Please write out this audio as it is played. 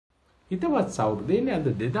හිතවත් සහෘදයනි අද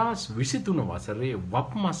 2023 වසරේ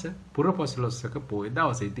වප් මාස පුරපසළොස්වක පොය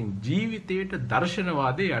දවසේ. ඉතින් ජීවිතයට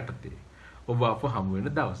දර්ශනවාදයේ යටතේ ඔබ අප හමු වෙන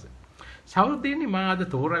දවස. සහෘදයනි මා අද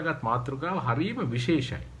තෝරාගත් මාතෘකාව හරියම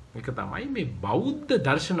විශේෂයි. මේක තමයි මේ බෞද්ධ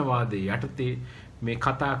දර්ශනවාදයේ යටතේ මේ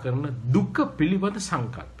කතා කරන දුක පිළිබඳ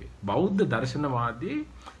සංකල්පය. බෞද්ධ දර්ශනවාදයේ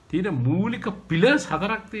තියෙන මූලික පිලර්ස්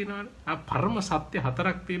හතරක් තියෙනවානේ. පරම සත්‍ය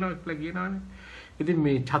හතරක් තියෙනවා කියලා කියනවානේ. ඉතින්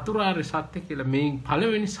මේ චතුරාර්ය සත්‍ය කියලා මේ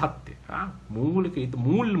පළවෙනි සත්‍ය මූලික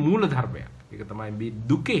මූල ධර්මයක්. ඒක තමයි මේ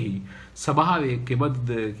දුකෙහි ස්වභාවය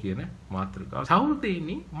කෙබඳුද කියන මාතෘකාව.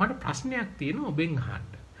 සහෘදයනි මට ප්‍රශ්නයක් තියෙනවා ඔබෙන්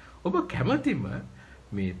අහන්න. ඔබ කැමතිම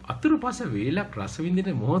මේ අතුරුපස වේලක් රස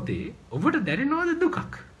විඳින මොහොතේ ඔබට දැනෙනවද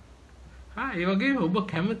දුකක්? ඒ වගේම ඔබ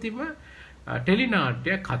කැමතිම ටෙලි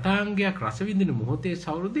නාට්‍යයක් කතාංගයක් රස විඳින මොහොතේ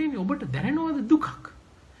සහෘදයනි ඔබට දැනෙනවද දුකක්?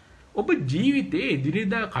 ඔබ ජීවිතේ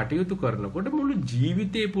එදිනෙදා කටයුතු කරනකොට මුළු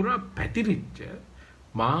ජීවිතේ පුරා පැතිරිච්ච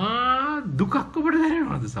මා දුකක් ඔබට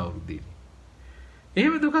දැනෙනවද සහෘදයනි?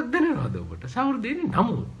 එහෙම දුකක් දැනෙනවද ඔබට සහෘදයනි?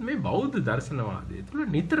 නමුත් මේ බෞද්ධ දර්ශනවාදය තුළ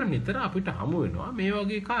නිතර අපිට හමු වෙනවා මේ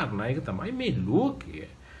වගේ කාරණා. ඒක තමයි මේ ලෝකය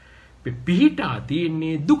පිහිටා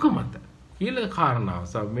තියෙන්නේ දුක මත කියලා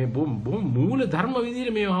කාරණාව. මේ මූල ධර්ම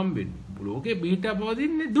විදිහට මේව හම්බෙන්නේ. ලෝකේ පිහිටා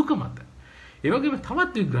පවතින්නේ දුක මත. ඒ වගේම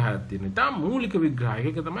තවත් විග්‍රහයක් තියෙනවා. තා මූලික විග්‍රහය.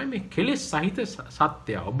 ඒක තමයි මේ කෙලෙස් සහිත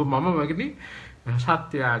සත්‍යය. ඔබ මම වගේ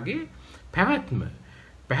සත්‍යයගේ පැවැත්ම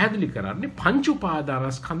පැහැදිලි කරන්නේ පංච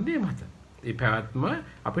උපාදානස්කන්ධය මත. ඒ පැවැත්ම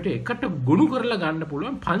අපිට එකට ගොනු කරලා ගන්න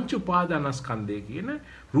පුළුවන් පංච උපාදානස්කන්ධය කියන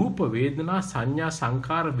රූප වේදනා සංඥා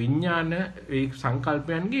සංකාර විඥාන ඒ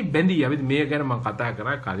සංකල්පයන්ගේ බැඳී. අපි මේ ගැන මම කතා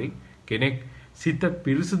කරා කලින්. කෙනෙක් සිත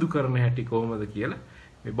පිරිසුදු කරන හැටි කොහොමද කියලා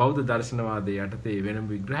මේ බෞද්ධ දර්ශනවාදයේ යටතේ වෙනම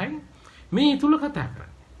විග්‍රහයෙන් මේ තුල කතා කරන්නේ.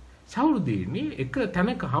 සහෘදයනි එක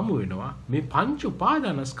තැනක හමු වෙනවා මේ පංච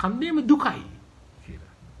උපාදානස්කන්ධයම දුකයි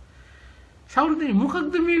කියලා. සහෘදයනි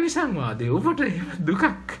මොකක්ද මේ විසංවාදය? ඔබට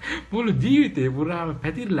දුකක් මුළු ජීවිතේ පුරාම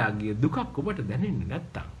පැතිරලා ගිය දුකක් ඔබට දැනෙන්නේ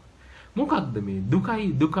නැත්තම් මොකක්ද මේ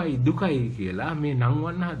දුකයි කියලා මේ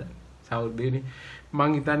නංවන්න හදන්නේ? සහෘදයනි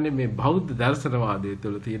මං හිතන්නේ මේ බෞද්ධ දර්ශනවාදයේ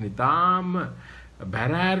තුල තියෙන ඊටාම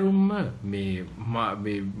බැරෑරුම්ම මේ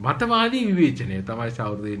මතවාදී විවේචනය තමයි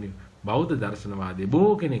සහෘදයනි බෞද්ධ දර්ශනවාදයේ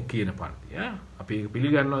බොහෝ කෙනෙක් කියන පරිදි. අපි ඒක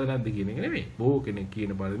පිළිගන්නවද නැද්ද කියන එක නෙමෙයි. බොහෝ කෙනෙක්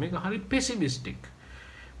කියන පරිදි මේක හරි පෙසිමිස්ටික්.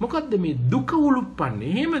 මොකද්ද මේ දුක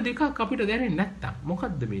උලුප්පන්නේ? එහෙම දෙකක් අපිට දැනෙන්නේ නැත්තම්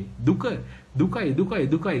මොකද්ද මේ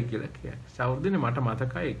දුකයි කියලා කියන්නේ? සහෘදයනි මට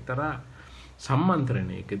මතකයි එක්තරා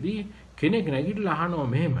සම්මන්ත්‍රණයකදී කෙනෙක් නැගිටලා අහනවා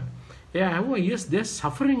මෙහෙම. එයා අහුවා yes there's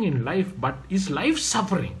suffering in life but is life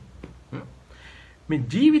suffering? මේ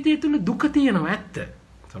ජීවිතය තුළ දුක තියෙනවා ඇත්ත.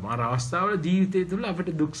 සමහර අවස්ථාවල ජීවිතය තුළ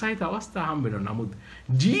අපිට දුක් සහිත අවස්ථා හම්බ වෙනවා. නමුත්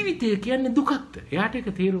ජීවිතය කියන්නේ දුකක්ද? එයාට ඒක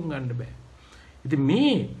තේරුම් ගන්න බෑ. ඉතින්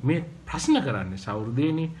මේ ප්‍රශ්න කරන්නේ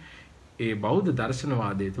සහෘදයනි ඒ බෞද්ධ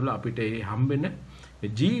දර්ශනවාදයේ තුළ අපිට මේ හම්බෙන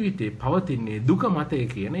ජීවිතේ පවතින්නේ දුක මතය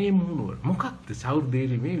කියන මේ මුහුණුවර. මොකක්ද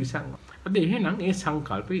සහෘදයනි මේ විසංගම? අද එහෙනම් ඒ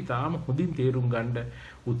සංකල්පය ඊටාම හොඳින් තේරුම් ගන්න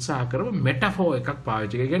උත්සාහ කරමු. මෙටාෆෝර් එකක්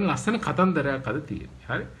පාවිච්චි කරලා කියන්නේ ලස්සන කතන්දරයක් අද තියෙන්නේ.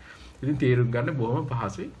 හරි? ඉතින් තේරුම් ගන්න බොහොම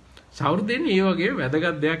පහසුයි. සහෘදයනි මේ වගේ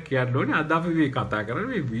වැදගත් දෙයක් කියන්න ඕනේ. අද අපි මේ කතා කරන්නේ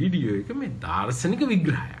මේ වීඩියෝ එක මේ දාර්ශනික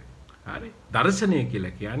විග්‍රහයක්. හරි? දර්ශනය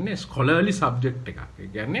කියලා කියන්නේ ස්කොලර්ලි සබ්ජෙක්ට් එකක්. ඒ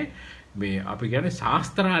කියන්නේ මේ අපි කියන්නේ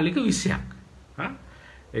ශාස්ත්‍රාලික විෂයක්.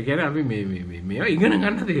 ඒ කියන්නේ අපි මේවා ඉගෙන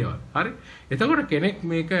ගන්න දේවල්. හරි? එතකොට කෙනෙක්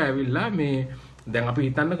මේක ඇවිල්ලා මේ දැන් අපි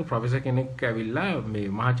හිතන්නකෝ ප්‍රොෆෙසර් කෙනෙක් ඇවිල්ලා මේ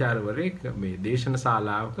මහාචාර්යවරයෙක් මේ දේශන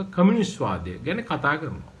ශාලාවක කමියුනිස්ට් වාදය ගැන කතා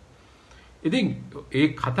කරනවා. ඉතින් ඒ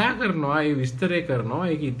කතා කරනවා ඒ විස්තරය කරනවා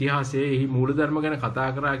ඒක ඉතිහාසයේ එහි මූලධර්ම ගැන කතා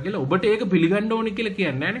කරා කියලා ඔබට ඒක පිළිගන්න ඕනේ කියලා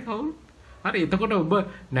කියන්නේ නැහැනේ කවුරු. හරි එතකොට ඔබ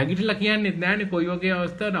නැගිටලා කියන්නේත් නැහැනේ කොයි වගේ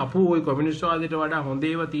අවස්ථාවද අපෝ ওই කමියුනිස්ට් වාදයට වඩා හොඳ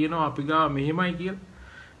ඒවා තියෙනවා අපි ගාව මෙහෙමයි කියලා.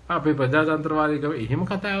 අපේ ප්‍රජාතන්ත්‍රවාදීක එහෙම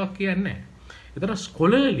කතාවක් කියන්නේ නැහැ. ඒතර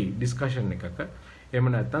ස්කොලර්ලි ඩිස්කෂන් එකක එහෙම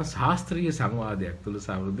නැත්නම් ශාස්ත්‍රීය සංවාදයක් තුල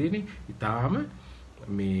සහෘදයනි ඊටාම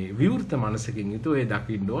මේ විවෘත මනසකින් යුතුව ඒ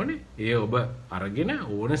දකින්න ඕනේ. ඒ ඔබ අරගෙන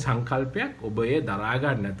ඕන සංකල්පයක් ඔබ ඒ දරා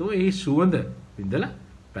ගන්න නැතුව ඒ සුවඳ විඳලා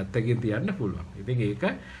පැත්තකින් තියන්න පුළුවන්. ඉතින් ඒක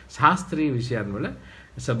ශාස්ත්‍රීය විෂයන් වල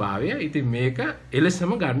ස්වභාවය. ඉතින් මේක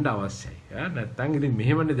එලෙසම ගන්න අවශ්‍යයි. නැත්නම් ඉතින්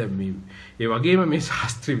මෙහෙමනේ දැන් මේ ඒ වගේම මේ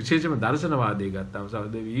ශාස්ත්‍රීය විශේෂම දර්ශනවාදය ගත්තාම සමහර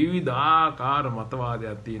විවිධාකාර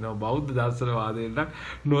මතවාදයක් තියෙනවා. බෞද්ධ දර්ශනවාදයෙන්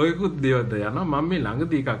නොයෙකුත් දේවල් යනවා. මම මේ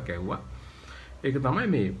ළඟදී එකක් ඇහුවා. ඒක තමයි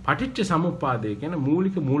මේ පටිච්ච සමුප්පාදය කියන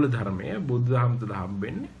මූල ධර්මය බුද්ධ ධර්ම තුළ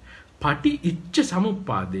හම්බෙන්නේ. පටි ඉච්ඡ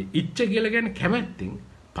සමුප්පාදේ. ඉච්ඡ කියලා කියන්නේ කැමැත්තෙන්.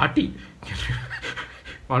 පටි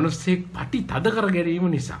මිනිස්සෙක් පටි තද කර ගැනීම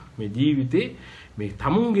නිසා මේ ජීවිතේ මේ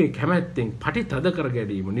තමුන්ගේ කැමැත්තෙන් පටි තද කර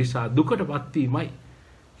ගැනීම නිසා දුකටපත් වීමයි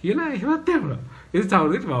කියලා එහෙමත් තිබුණා. ඒ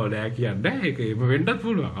සහෝදරයෙක් මම නෑ කියන්නේ. ඒක එහෙම වෙන්නත්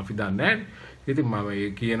පුළුවන්. අපි දන්නේ නෑනේ. ඉතින් මම ඒ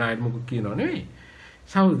කියන අයට මොකක් කියනව නෙවෙයි.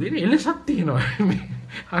 සහෝදරයනි එලසක් තියෙනවා.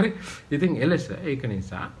 හරි. ඉතින් එලස ඒක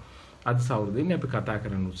නිසා අද සහෝදරයනි අපි කතා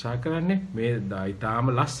කරන්න උත්සාහ කරන්නේ මේ ඊටාම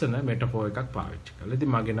ලස්සන මෙටෆෝ එකක් පාවිච්චි කරලා. ඉතින්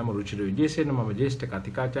මගේ නම රුචිර විජේසේන මම ජ්‍යෙෂ්ඨ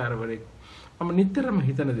කතිකාචාර්යවරයෙක්. මම නිතරම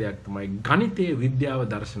හිතන දෙයක් තමයි ගණිතයේ විද්‍යාව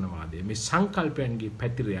දර්ශනවාදය මේ සංකල්පයන්ගේ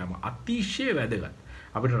පැතිර යාම අතිශය වැදගත්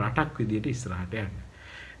අපිට රටක් විදියට ඉස්සරහට යන්න.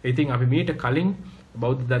 ඉතින් අපි මීට කලින්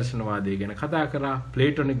බෞද්ධ දර්ශනවාදය ගැන කතා කරා,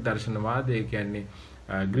 ප්ලේටොනික් දර්ශනවාදය කියන්නේ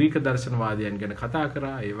ග්‍රීක දර්ශනවාදයන් ගැන කතා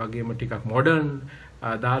කරා. ඒ වගේම ටිකක් මොඩර්න්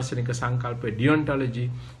දාර්ශනික සංකල්ප ඩියොන්ටොලොජි,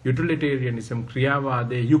 යුටිලිටේරියනිසම්,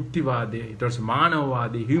 ක්‍රියාවාදය, යුක්තිවාදය, ඊට පස්සේ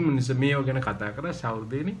මානවවාදය, හියුමනිසම් මේවා ගැන කතා කරා.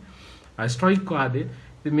 සෞර්දේනි ස්ටොයික් වාදය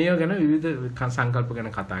මේවා ගැන විවිධ සංකල්ප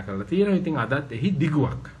ගැන කතා කරලා තියෙනවා. ඉතින් අදත් එහි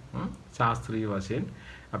දිගුවක් ශාස්ත්‍රීය වශයෙන්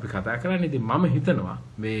අපි කතා කරන්නේ. ඉතින් මම හිතනවා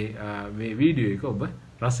මේ වීඩියෝ එක ඔබ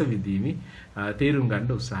රස විඳීමි තේරුම්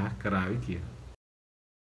ගන්න උත්සාහ කරાવી කියලා.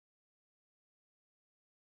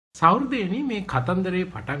 සෞර්දේනි මේ කතන්දරේ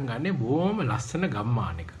පටන් ගන්නේ බොහොම ලස්සන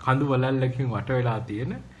ගම්මානයක. කඳු වලල්ලකින් වට වෙලා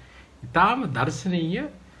තියෙන ඊටාම දර්ශනීය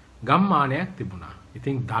ගම්මානයක් තිබුණා.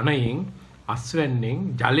 ඉතින් ධනයෙන් අස්වැන්නෙන්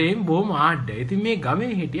ජලයෙන් බොහොම ආඩ්‍යයි. ඉතින් මේ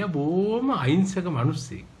ගමේ හිටියා බොහොම අහිංසක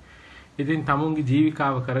මිනිස්සෙක්. ඉතින් තමුන්ගේ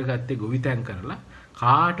ජීවිකාව කරගත්තේ ගොවිතැන් කරලා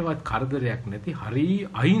කාටවත් කරදරයක් නැති හරි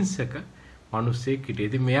අහිංසක මිනිස්සෙක් හිටියේ.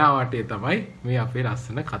 ඉතින් මෙයා වටේ තමයි මේ අපේ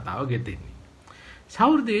ලස්සන කතාව ගෙතෙන්නේ.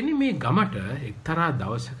 සෞර්දේනි මේ ගමට එක්තරා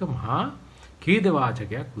දවසක මහා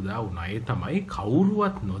ඛේදවාචකයක් උදා වුණා. ඒ තමයි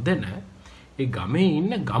කවුරුවත් නොදැන ඒ ගමේ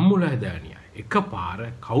ඉන්න ගම්මුල හැදෑනියා එකපාර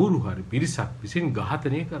කවුරු හරි පිරිසක් විසින්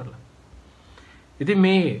ඝාතනය කරලා. ඉතින්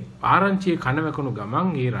මේ ආරංචියේ කනවැකුණු ගමන්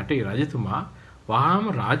ඒ රටේ රජතුමා වහාම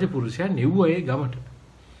රාජපුරුෂයන් නෙව්වා ඒ ගමට.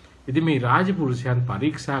 ඉතින් මේ රාජපුරුෂයන්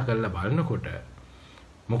පරීක්ෂා කරලා බලනකොට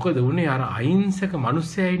මොකද වුනේ? අර අහිංසක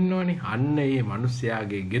මිනිස්සයා ඉන්නවනේ. අන්න ඒ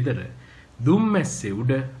මිනිස්යාගේ ගෙදර දුම්මැස්සේ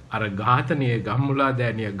උඩ අර ඝාතනීය ගම්මුලා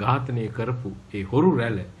දෑනිය ඝාතනය කරපු ඒ හොරු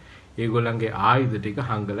රැළ ඒගොල්ලන්ගේ ආයුධ ටික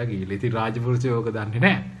හංගලා ගිහලා. ඉතින් රාජපුරුෂයෝ ඕක දන්නේ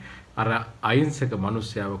නැහැ. අර අහිංසක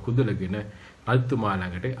මිනිස්යාව කුදලගෙන රජතුමා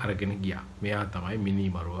ළඟට අරගෙන ගියා. මෙයා තමයි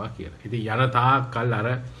මිනිමරුවා කියලා. ඉතින් යන තාක්කල් අර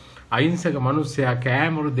අහිංසක මිනිස්සයා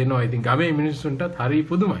කෑමරු දෙනවා. ඉතින් ගමේ මිනිස්සුන්ටත් හරි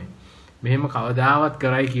පුදුමයි. මෙහෙම කවදාවත්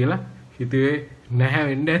කරයි කියලා හිතුවේ නැහැ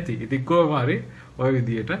වෙන්න ඇති. ඉතින් කොහොම හරි ওই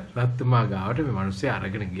විදියට රජතුමා ගාවට මේ මිනිස්සයා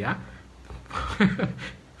අරගෙන ගියා.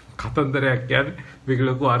 කතන්දරයක් කියන්නේ මේක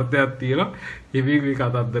ලොකු අර්ථයක් තියෙනවා. මේ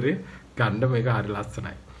කතන්දරේ ගන්න මේක හරි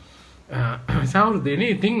ලස්සනයි.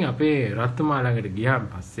 සෞර්දේනි ඉතින් අපේ රජතුමා ළඟට ගියාන්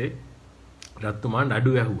පස්සේ රජතුමා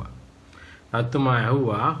නඩු ඇහුවා. රජතුමා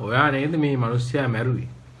ඇහුවා ඔයා නේද මේ මිනිස්සයා මැරුවේ?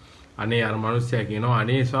 අනේ අර මිනිස්සයා කියනවා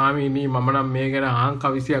අනේ ස්වාමීනි මම නම් මේ ගැන ආංක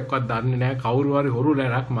 20ක්වත් දන්නේ නැහැ. කවුරු හරි හොරු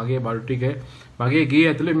ලැරක් මගේ බඩු ටික මගේ ගේ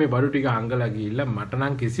ඇතුලේ මේ බඩු ටික අංගලා ගිහිල්ලා මට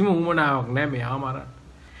නම් කිසිම උවමනාවක් නැහැ මෙයා මරන්න.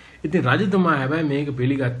 ඉතින් රජතුමා හැබැයි මේක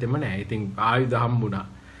පිළිගත්තෙම නැහැ. ඉතින් ආයුධ හම්බුණා.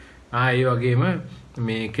 ඒ වගේම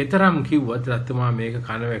මේ කෙතරම් කිව්වත් රජතුමා මේක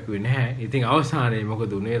කන වැකුවේ නැහැ. ඉතින් අවසානයේ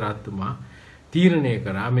මොකද උනේ? රජතුමා තීරණය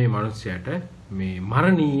කරා මේ මිනිස්සයාට මේ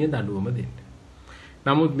මරණීය දඬුවම දෙන්න.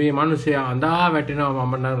 නමුත් මේ මිනිස්සයා අඳා වැටෙනවා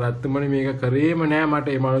මම නම් රජතුමනි මේක කරේම නෑ. මට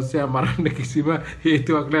මේ මිනිස්සයා මරන්න කිසිම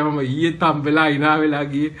හේතුවක් නෑ. මම ඊයේ තම්බෙලා ඉනා වෙලා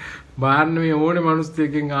ගියේ. බාන්න මේ ඕනේ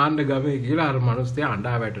මිනිස්සෙක්ගෙන් ආන්න ගමේ කියලා අර මිනිස්සයා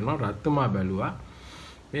අඳා වැටෙනවා. රජතුමා බැලුවා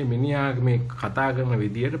මේ මිනිහා මේ කතා කරන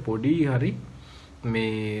විදියට පොඩි හරි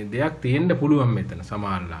මේ දෙයක් තියෙන්න පුළුවන් මෙතන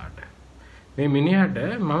සමහරලාට. මේ මිනිහට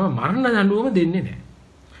මම මරණ දඬුවම දෙන්නේ නැහැ.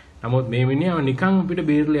 නමුත් මේ මිනිහව නිකන් අපිට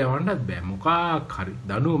බේරලා යවන්නත් බෑ. මොකක් හරි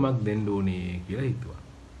දඬුවමක් දෙන්න ඕනේ කියලා හිතුවා.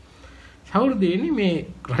 සෞර්දේනි මේ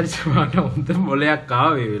රජසභාවට හොඳ මොලයක්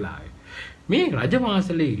ආවා ඒ වෙලාවේ. මේ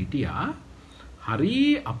රජමාසලේ හිටියා හරි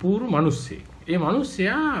අපූර්ව මිනිස්සෙක්. ඒ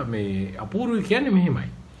මිනිස්සයා මේ අපූර්ව කියන්නේ මෙහෙමයි.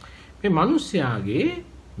 මේ මිනිස්යාගේ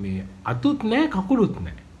මේ අතුත් නැහැ කකුලුත්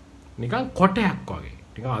නැහැ. නිකන් කොටයක් වගේ.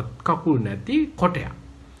 නිකන් අත් කකුල් නැති කොටයක්.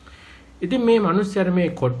 ඉතින් මේ මිනිස්යාට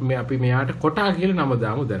මේ අපි මෙයාට කොටා කියලා නම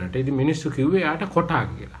දාමු දැනට. ඉතින් මිනිස්සු කිව්වේ යාට කොටා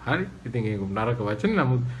කියලා. හරි. ඉතින් ඒක නරක වචන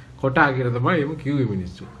නමුත් කොටා කියලා තමයි එමු කිව්වේ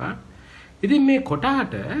මිනිස්සු. ඉතින් මේ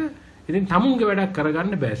කොටාට ඉතින් තමුන්ගේ වැඩක්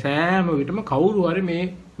කරගන්න බෑ. සෑම විටම කවුරු හරි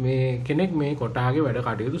මේ කෙනෙක් මේ කොටාගේ වැඩ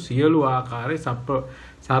කටයුතු සියලු ආකාරයේ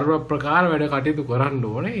සර්ව ප්‍රකාර වැඩ කටයුතු කරන්න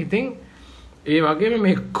ඕනේ. ඉතින් ඒ වගේම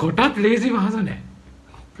මේ කොටත් ලේසි වහස නැහැ.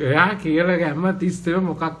 එයා කියලා ගැම්ම 30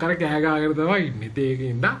 මොකක් කර කෑ ගාගෙන තමයි ඉන්නේ.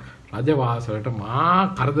 ඒකින්ද රජවාසලට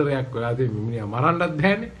මා කරදරයක් වෙලා ඉතින් මිනිහා මරන්නත්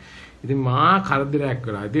බෑනේ. ඉතින් මා කරදරයක්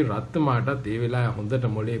වෙලා. ඉතින් රත්තුමාටත් ඒ වෙලාවේ හොඳට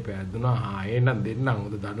මොලේ පෑදුනා. එහෙනම් දෙන්නම්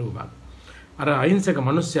හොඳ දඬුවමක්. අර අහිංසක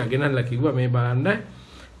මිනිස්සයා ගෙනල්ලා කිව්වා මේ බලන්න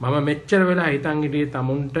මම මෙච්චර වෙලා හිතන් හිටියේ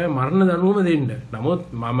තමුන්ට මරණ දඬුවම දෙන්න. නමුත්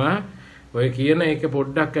මම ඔය කියන එක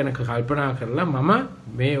පොඩ්ඩක් ගැන කල්පනා කරලා මම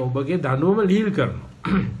මේ ඔබගේ දඬුවම ලීල් කරනවා.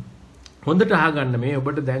 හොඳට අහගන්න මේ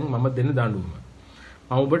ඔබට දැන් මම දෙන දඬුවම.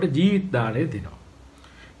 මම ඔබට ජීවිත දාණය දෙනවා.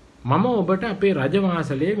 මම ඔබට අපේ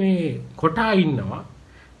රජවාසලේ මේ කොටා ඉන්නවා.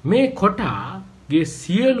 මේ කොටාගේ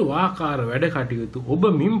සියලු ආකාර වැඩ කටයුතු ඔබ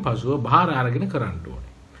මින් පසුව බාර අරගෙන කරන්න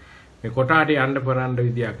ඕනේ. මේ කොටාට යන්න පරන්න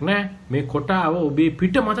විදියක් නැහැ. මේ කොටාව ඔබේ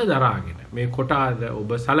පිට මත දරාගෙන මේ කොටාද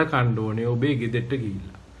ඔබ සලකන්න ඕනේ ඔබේ ගෙදරට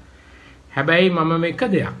ගිහිල්ලා. හැබැයි මම මේක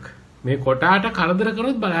දෙයක් මේ කොටාට කරදර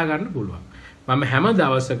කරොත් බලා ගන්න පුළුවන්. මම හැම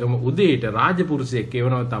දවසකම උදේට රාජපුරුෂයෙක්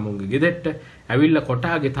එවනවා තමුන්ගේ ගෙදරට. ඇවිල්ලා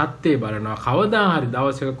කොටාගේ තත්ත්වය බලනවා. කවදා හරි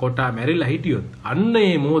දවසක කොටා මැරිලා හිටියොත් අන්න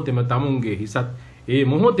ඒ මොහොතේම තමුන්ගේ හිසත් ඒ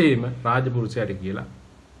මොහොතේම රාජපුරුෂයාට කියලා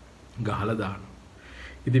ගහලා දානවා.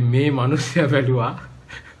 ඉතින් මේ මිනිස්සයා බැලුවා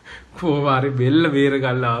කොහොමාරි බෙල්ල බේර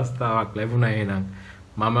ගන්න අවස්ථාවක් ලැබුණා. එහෙනම්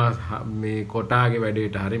මම මේ කොටාගේ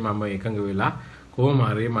වැඩේට හරි මම එකඟ වෙලා කොහොම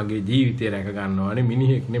හරි මගේ ජීවිතය රැක ගන්නවානේ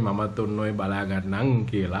මිනිහෙක්නේ මමත් ඔන්න ඔය බලා ගන්නම්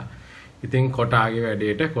කියලා. ඉතින් කොටාගේ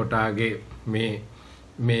වැඩේට කොටාගේ මේ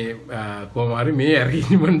කොහොම හරි මේ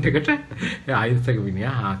ඇරීන්මන්ට් එකට අහිංසක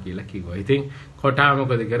විනයා හා කියලා කිව්වා. ඉතින් කොටා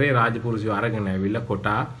මොකද කරේ? රාජපුරුෂයෝ අරගෙන ඇවිල්ලා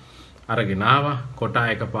කොටා අරගෙන ආවා. කොටා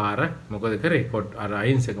එකපාර මොකද කරේ? අර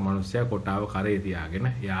අහිංසක මිනිස්සයා කොටාව කරේ තියාගෙන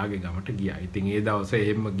යාගේ ගමට ගියා. ඉතින් ඒ දවසේ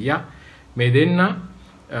එහෙම ගියා. මේ දෙන්න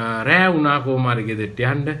රෑ වුණා කොහොම හරි ගෙදරට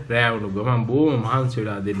යන්න. රෑ වුණු ගමන් බොහොම මහන්සි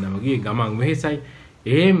වෙලා දෙන්නම ගියේ. ගමන් වෙහෙසයි.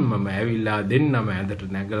 එහෙම්මම ඇවිල්ලා දෙන්නම ඇඳට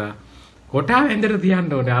නැගලා කොටාව ඇඳට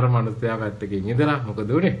තියන්න ඕනේ අර මිනිස්සයා පැත්තකින් ඉඳලා.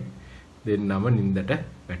 මොකද උනේ? දෙන්නම නිින්දට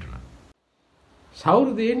වැටුණා.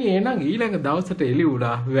 සෞර්දේනි එහෙනම් ඊළඟ දවසට එළි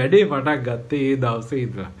වුණා. වැඩේ පටන් ගත්තේ ඒ දවසේ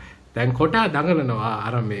ඉඳලා. දැන් කොටා දඟලනවා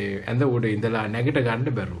අර මේ ඇඳ උඩ ඉඳලා නැගිට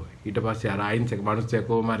ගන්න බැරුව. ඊට පස්සේ අර අයින්සක මිනිස්සයා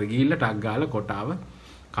කොහොම හරි ගිහිල්ලා ටක් ගාලා කොටාව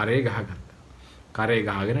කරේ ගහගත්තා. කරේ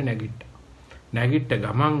ගහගෙන නැගිට්ටා. නැගිට්ට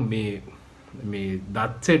ගමන් මේ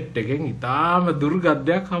දත් සෙට් එකෙන් ඉතාලම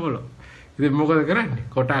දුර්ගන්ධයක් හවලෝ. ඉතින් මොකද කරන්නේ?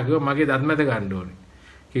 කොටා කිව්වා මගේ දත් මැද ගන්න ඕනේ.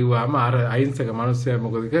 කිව්වාම අර අයින්සක මිනිස්සයා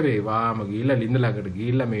මොකද කරේ? වාම ගිහිල්ලා ලිඳ ළඟට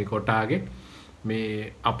ගිහිල්ලා මේ කොටාගේ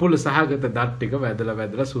මේ අපුල සහගත දත් ටික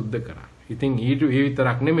වැදලා සුද්ධ කරා. ඉතින් ඊට ඒ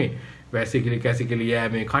විතරක් නෙමෙයි වැසිකිලි කැසිකිලි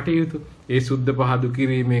යෑමේ කටයුතු, ඒ සුද්ධ පහදු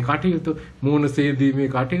කිරීමේ කටයුතු, මූණ සේදීමේ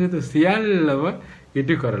කටයුතු සියල්ලම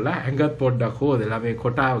ඉටු කරලා ඇඟත් පොඩ්ඩක් හොදලා මේ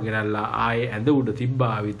කොටාව ගෙනල්ලා ආයේ ඇඳ උඩ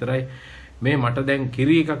තිබ්බා විතරයි. මේ මට දැන්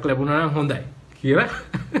කිරි එකක් ලැබුණා නම් හොඳයි කියලා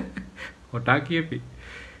කොටා කියපි.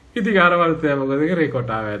 ඉතින් ආරවල්තයා මොකද කරේ?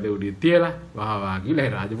 කොටාව ඇඳ උඩින් තියලා වහවා ගිහලා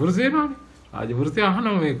රාජපුරුෂය එනවානේ. රාජපුරුෂය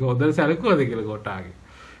අහනවා මේක හොදට සැලකුවද කියලා කොටාගේ.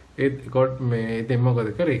 මේ ඉතින් මොකද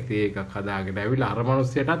කරේ? තේ එකක් හදාගෙන ඇවිල්ලා අර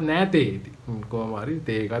මිනිස්සයටත් නෑ තේ. ඉතින් කොහොම හරි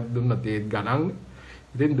තේ එකක් දුන්නා. තේත් ගණන්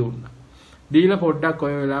ඉතින් දුන්නා. දීලා පොඩ්ඩක්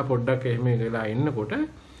ඔය වෙලාව පොඩ්ඩක් එහෙම වෙලා ඉන්නකොට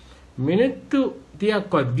මිනිත්තු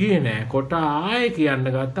 30ක්වත් ගියේ නෑ. කොටා ආයේ කියන්න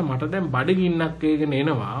ගත්තා මට දැන් බඩගින්නක් ඒකන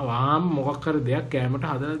එනවා. වාම් මොකක් හරි දෙයක් කෑමට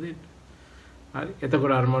හදලා දෙන්න. හරි.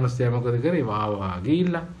 එතකොට අර මිනිස්සයා මොකද කරේ? වා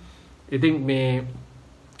ගිහිල්ලා. ඉතින් මේ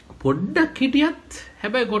පොඩ්ඩක් හිටියත්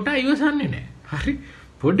හැබැයි කොටා ඉවසන්නේ නෑ. හරි.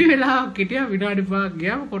 පොඩි වෙලාවක් හිටියා විනාඩි 5ක්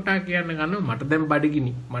ගියාම කොටා කියන්න ගන්නවා මට දැන්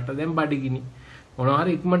බඩගිනි. මොනවා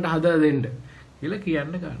හරි ඉක්මනට හදලා දෙන්න. කියලා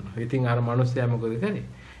කියන්න ගන්නවා. ඉතින් අර මිනිස්සයා මොකද කරේ?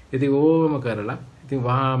 ඉතින් ඕවම කරලා ඉතින්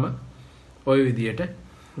වහාම ওই විදියට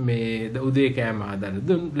මේ උදේ කෑම හදන්න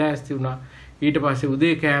දුන් බ්ලාස්ට් වුණා. ඊට පස්සේ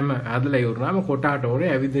උදේ කෑම හදලා ඉවරනාම කොටාට ඕනේ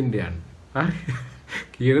ඇවිදින්න යන්න. හරි.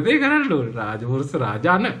 කීර දෙයක් කරන්න ඕනේ. රාජපුරුෂ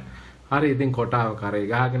රාජාන. හරි. ඉතින් කොටාව කරේ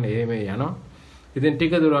ගහගෙන එහෙම යනවා. ඉතින්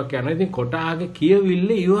ටික දුරක් යනවා. ඉතින් කොටාගේ කියවිල්ල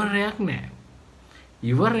ඉවරයක් නැහැ.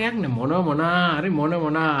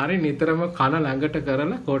 මොනවා හරි නිතරම කන ළඟට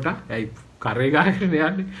කරලා කොටා ඇයි කරේ ගහගෙන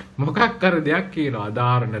යන්නේ මොකක් කර දෙයක් කියනවා.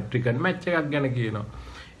 ආධාරණ ට්‍රිකන් මැච් එකක් ගැන කියනවා.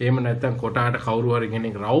 එහෙම නැත්නම් කොටාට කවුරු හරි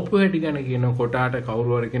කෙනෙක් රවුපු හැටි ගැන කියනවා. කොටාට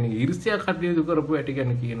කවුරු හරි කෙනෙක් ඊර්ෂ්‍යා කටයුතු කරපු හැටි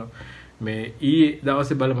ගැන කියනවා. මේ ඊයේ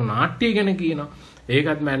දවසේ බලපු නාට්‍ය ගැන කියනවා.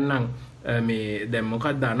 ඒකත් මන්නම් මේ දැන්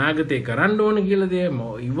මොකක්ද අනාගතේ කරන්න ඕන කියලා දේ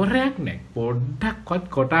ඉවරයක් නැහැ. පොඩ්ඩක්වත්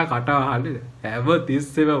කොටා කටවහලද හැව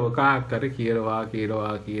තිස්සෙම මොකක් කර කියනවා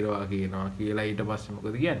කියලා ඊට පස්සේ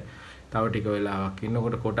මොකද කියන්නේ? තව ටික වෙලාවක්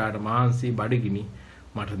ඉන්නකොට කොටාට මාන්සි බඩගිනි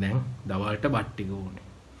මට දැන් දවල්ට බත් ටික ඕනේ.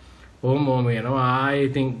 ඕම යනවා ආයේ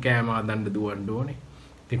ඉතින් කෑම හදන්න දුවන්න ඕනේ.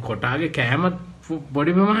 ඉතින් කොටාගේ කෑම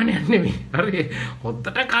පොඩි ප්‍රමාණයක් නෙමෙයි. හරි.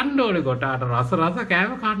 හොද්දට කන්න ඕනේ කොටාට රස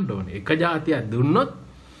කෑම කන්න ඕනේ. එක જાතියක් දුන්නොත්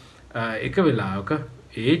එක වෙලාවක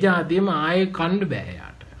ඒ જાතියම ආයේ කන්න බෑ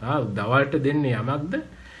යාට. දවල්ට දෙන්නේ යමක්ද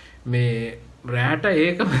මේ රැට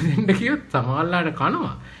ඒකම දෙන්න කියොත් සමහරලාට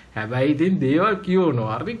කනවා. හැබැයි ඉතින් දේවල්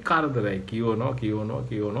කියවනවා. හරි කරදරයි.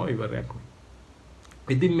 කියවනවා ඉවරයක්.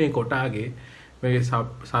 ඉතින් මේ කොටාගේ මේ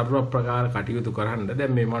සර්ව ප්‍රකාර කටයුතු කරන්න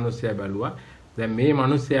දැන් මේ මිනිස්සයා බැලුවා. දැන් මේ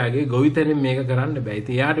මිනිස්යාගේ ගොවිතැනින් මේක කරන්න බෑ.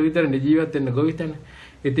 ඉතින් යාට විතරනේ ජීවත් වෙන්න ගොවිතැන.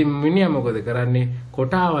 ඉතින් මිනිහා මොකද කරන්නේ?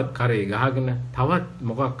 කොටාවත් කරේ ගහගෙන තවත්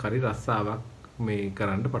මොකක් හරි රස්සාවක් මේ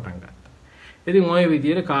කරන්න පටන් ගත්තා. ඉතින් ওই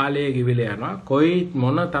විදිහට කාලය ගිවිලා යනවා. කොයි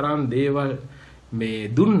මොන තරම් දේවල් මේ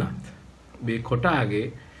දුන්නත් මේ කොටාගේ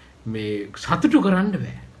මේ සතුටු කරන්න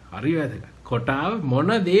බෑ. හරි වැදගත්. කොටාව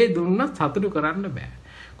මොන දේ දුන්නත් සතුටු කරන්න බෑ.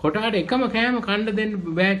 කොටාට එකම කෑම කන්න දෙන්න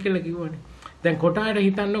බෑ කියලා කිව්වනේ. දැන් කොටාට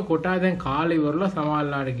හිතන්න කොටා දැන් කාලේ ඉවරලා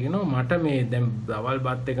සමහරලාට කියනවා මට මේ දැන් දවල්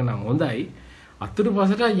බත් එක නම් හොඳයි.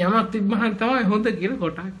 අතුරුපසට යමක් තිබ්බහම තමයි හොඳ කියලා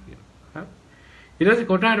කොටා කියනවා. හරි. ඊට පස්සේ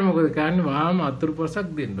කොටාට මොකද කරන්නේ? වහාම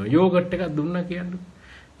අතුරුපසක් දෙන්න. යෝගට් එකක් දුන්නා කියන්නේ.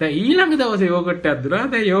 දැන් ඊළඟ දවසේ යෝගට් එකක් දුන්නා.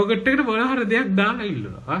 දැන් යෝගට් එකට මොන හරි දෙයක් දාලා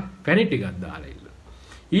ඉල්ලනවා. පැණි ටිකක් දාලා ඉල්ලනවා.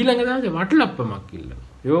 ඊළඟ දවසේ වටලප්පමක් ඉල්ලනවා.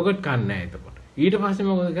 යෝගට් කන්නේ නැහැ එතකොට. ඊට පස්සේ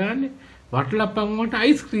මොකද කරන්නේ? වටලප්පම් වලට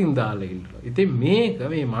අයිස්ක්‍රීම් දාලා ඉල්ලනවා. ඉතින් මේක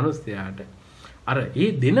මේ මිනිස්යාට අර ඒ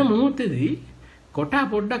දෙන මොහොතේදී කොටා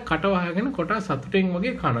පොඩ්ඩක් කට වහගෙන කොටා සතුටෙන්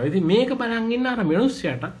වගේ කනවා. ඉතින් මේක බලන් ඉන්න අර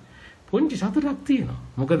මිනිස්යාට පොන්චි සතුටක් තියෙනවා.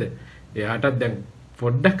 මොකද එයාටත් දැන්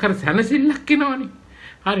පොඩ්ඩක් අර සැනසෙල්ලක් එනවනේ.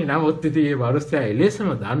 හරි නමුත් ඉතින් මේ මිනිස්යා එලෙසම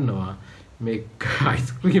දන්නවා මේ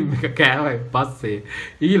අයිස්ක්‍රීම් එක කෑවයි පස්සේ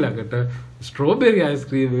ඊළඟට ස්ට්‍රෝබෙරි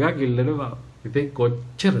අයිස්ක්‍රීම් එකක් ඉල්ලනවා. ඉතින්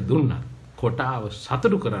කොච්චර දුන්නත් කොටාව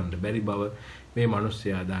සතුටු කරන්න බැරි බව මේ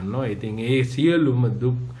මිනිස්සයා දන්නවා. ඉතින් ඒ සියලුම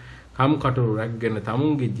දුක් කම්කටොළු රැගෙන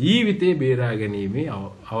තමුන්ගේ ජීවිතේ බේරා ගැනීමේ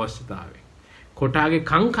අවශ්‍යතාවය. කොටාගේ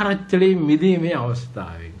කං කරච්චලේ මිදීමේ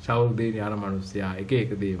අවශ්‍යතාවය. සෞර්දේනි අර මිනිස්සයා එක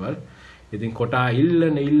එක දේවල්. ඉතින් කොටා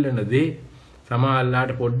ඉල්ලන දේ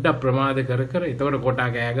සමහරලාට පොඩ්ඩක් ප්‍රමාද කර එතකොට කොටා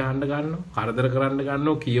කෑ ගහන්න ගන්නවා, කරදර කරන්න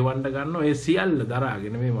ගන්නවා, කියවන්න ගන්නවා. ඒ සියල්ල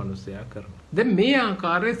දරාගෙන මේ මිනිස්සයා කරනවා. දැන් මේ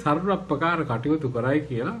ආකාරයේ සර්වප්‍රකාර කටයුතු කරයි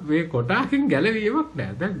කියලා මේ කොටාකින් ගැලවීමක්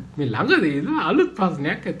නෑ. දැන් මේ ළඟදී අලුත්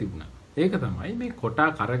ප්‍රශ්නයක් ඇති වුණා. ඒක තමයි මේ කොටා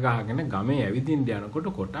කරගාගෙන ගමේ ඇවිදින්න යනකොට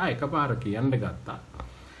කොටා එකපාර කියන්න ගත්තා.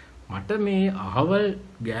 මට මේ අහවල්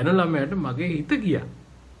ගෑනු ළමයාට මගේ හිත ගියා.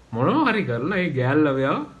 මොනවා හරි කරලා ඒ ගෑල්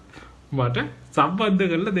ළමයා මට සම්බන්ධ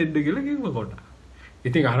කරලා දෙන්න කියලා කිව්වා කොටා.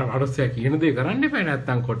 ඉතින් අර මිනිස්සයා කියන දේ කරන්න එපා.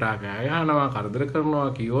 නැත්තම් කොටා කෑ ගහනවා, කරදර කරනවා,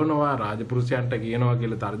 කියවනවා, රාජපුරුෂයන්ට කියනවා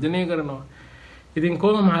කියලා තර්ජනය කරනවා. ඉතින්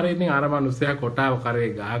කොහොම හරි ඉතින් අර මිනිස්සයා කොටාව කරේ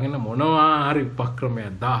ගහගෙන මොනවා හරි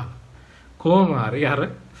උපක්‍රමයක් දාලා කොහොම හරි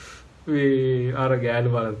අර ගෑනු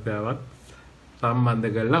බලස්තාවත් සම්බන්ධ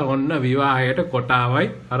කරලා ඔන්න විවාහයට කොටාවයි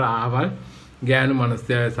අර ආවල් ගෑනු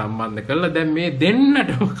මිනිස්සයා සම්බන්ධ කරලා දැන් මේ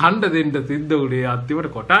දෙන්නටම කණ්ඩ දෙන්න සිද්ධ උනේ.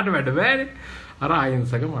 අන්තිමට කොටාට වැඩ බෑනේ අර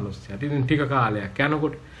අහිංසක මිනිස්සයාට. ඉතින් ටික කාලයක්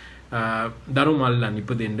යනකොට දරු මල්ලන්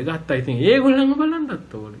ඉපදෙන්න ගත්තා. ඉතින් ඒගොල්ලන්ම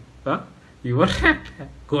බලන්නත් ඕනේ. ඉවරයක්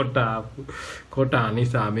කොටා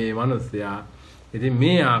නිසා මේ මිනිස්සයා ඉතින්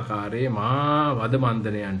මේ ආකාරයේ මා වද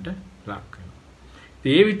බන්ධනයන්ට ලක් වෙනවා.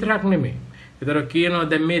 ඒ විතරක් නෙමෙයි. ඒතර කියනවා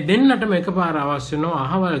දැන් මේ දෙන්නටම එකපාර අවශ්‍ය වෙනවා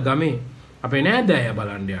අහවල් ගමේ අපේ නෑදෑය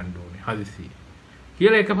බලන්න යන්න ඕනේ හදිසියෙ.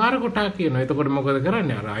 කියලා එකපාර කොටා කියනවා. එතකොට මොකද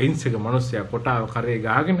කරන්නේ? අර අහිංසක මිනිස්සයා කොටාව කරේ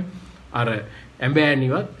ගාගෙන අර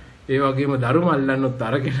ඇඹෑනිවත් ඒ වගේම දරු මල්ලන්නුත්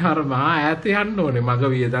අරගෙන අර මහා ඈත යන්න ඕනේ. මග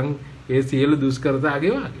වියදම් ඒ සියලු දුෂ්කරතා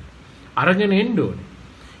ගෙවාගෙන අරගෙන එන්න ඕනේ.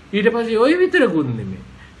 ඊට පස්සේ ওই විතරකුත් නෙමෙයි.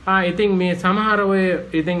 ඉතින් මේ සමහර ඔය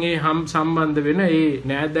ඉතින් ඒ සම්බන්ධ වෙන ඒ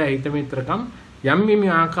නෑදෑ හිත මිත්‍රකම් යම්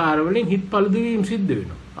ආකාර වලින් හිත පළුදු වීම සිද්ධ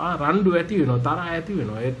වෙනවා. රණ්ඩු ඇති වෙනවා, තරහ ඇති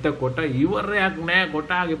වෙනවා. එතකොට ඉවරයක් නෑ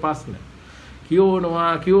කොටාගේ ප්‍රශ්න. කියවනවා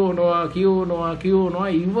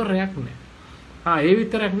ඉවරයක් නෑ. ඒ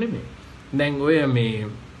විතරක් නෙමෙයි. දැන් ඔය මේ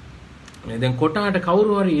දැන් කොටාට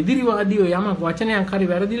කවුරු හරි එදිරිවාදීව යමක් වචනයක් හරි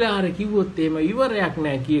වැරදිලා හරි කිව්වොත් එහෙම ඉවරයක්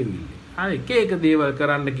නෑ කියවිලි. එක දේවල්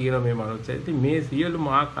කරන්න කියන මේ මනුස්සයා. ඉතින් මේ සියලුම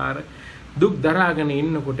ආකාර දුක් දරාගෙන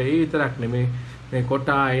ඉන්නකොට ඒ විතරක් නෙමෙයි මේ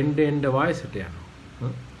කොටා එන්න වයසට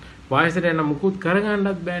යනවා. වයසට යන මුකුත්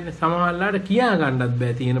කරගන්නත් බෑනේ. සමහරවල්ලාට කියා ගන්නත්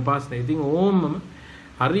බෑ තියෙන ප්‍රශ්න. ඉතින් ඕමම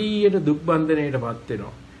හරියට දුක් බන්ධනයටපත්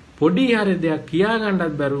වෙනවා. පොඩි හරි දෙයක් කියා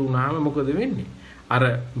ගන්නත් බැරි වුණාම මොකද වෙන්නේ? අර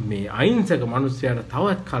මේ අහිංසක මිනිස්සයාට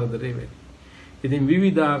තවත් කරදරේ වෙයි. ඉතින්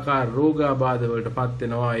විවිධාකාර රෝගාබාධ වලටපත්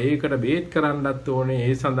වෙනවා. ඒකට බේත් කරන්නත් ඕනේ.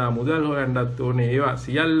 ඒ සඳහා මුදල් හොයන්නත් ඕනේ. ඒවා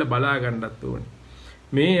සියල්ල බලා ගන්නත් ඕනේ.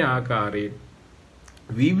 මේ ආකාරයෙන්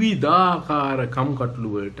විවිධාකාර කම්කටොළු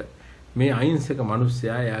වලට මේ අහිංසක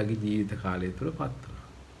මිනිස්සයා යාගේ ජීවිත කාලය තුළ පත් වුණා.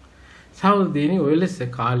 සහෝදරයනි ඔය ලෙස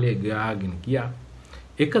කාලය ගාගෙන ගියා.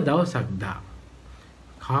 එක දවසක්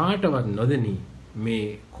කාටවත් නොදෙනී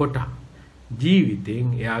මේ කොටා ජීවිතෙන්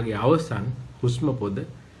එයාගේ අවසන් හුස්ම පොද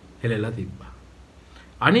හෙලලා තිබ්බා.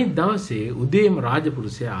 අනිත් දවසේ උදේම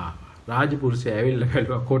රාජපුරුෂයා ආවා. රාජපුරුෂයා ඇවිල්ලා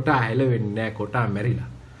බැලුවා කොටා හැලෙන්නේ නැහැ, කොටා මැරිලා.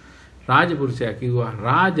 රාජපුරුෂයා කිව්වා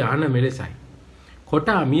රාජාන මෙලෙසයි.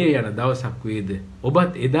 කොටා මිය යන දවසක් වේද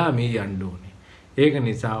ඔබත් එදා මිය යන්න ඕනේ. ඒක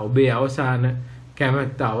නිසා ඔබේ අවසාන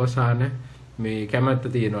කැමැත්ත මේ කැමැත්ත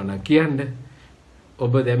තියෙනවා නම් කියන්න.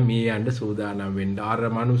 ඔබ දැන් මේ යන්න සූදානම් වෙන්න. අර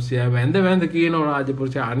මිනිස්සයා වැඳ කියනවා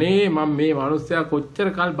රාජපුරුෂයා අනේ මම මේ මිනිස්සයා කොච්චර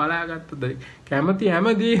කල් බලාගත්තද කැමති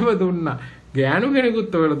හැමදේම දුන්නා. ගෑනු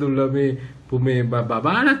කෙනෙකුත් ඔයාලා දුන්නා මේ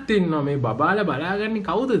බබාලත් ඉන්නවා මේ බබාලා බලාගන්නේ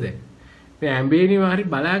කවුද දැන්? මේ ඇඹේනිව හරි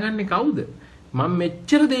බලාගන්නේ කවුද? මම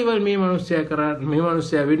මෙච්චර දේවල් මේ මිනිස්සයා කරා මේ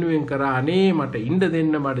මිනිස්සයා වෙනුවෙන් කරා අනේ මට ඉන්න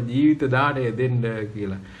දෙන්න මට ජීවිත දාණය දෙන්න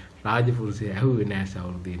කියලා රාජපුරුෂයා ඇහුවේ නෑ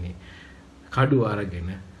සවුරුදීනේ. කඩුව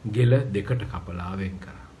අරගෙන ගෙල දෙකට කපලා වෙන්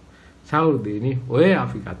කරා. සවුරුදීනේ ඔය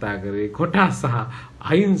අපි කතා කරේ කොටා සහ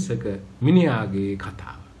අහිංසක මිනිහාගේ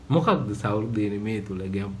කතාව. මොකක්ද සවුරුදීනේ මේ තුල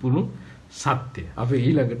ගැඹුරු සත්‍ය. අපි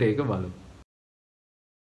ඊළඟට ඒක බලමු.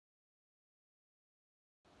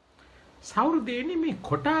 සවුරුදීනේ මේ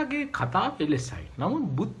කොටාගේ කතාව එලෙසයි. නමුත්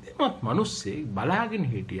බුද්ධිමත් මිනිස්සෙක් බලාගෙන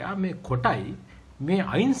හිටියා මේ කොටයි මේ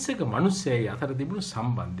අහිංසක මිනිස්සයයි අතර තිබුණු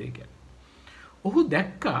සම්බන්ධය ගැන. ඔහු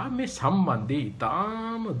දැක්කා මේ සම්බන්ධය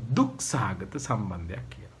ඊටාම දුක්සහගත සම්බන්ධයක්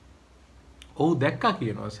කියලා. ඔහු දැක්කා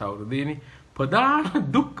කියනවා සවුරුදීනේ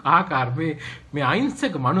ප්‍රධාන දුක් ආකාර මේ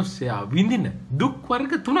අහිංසක මිනිස්සයා විඳින දුක්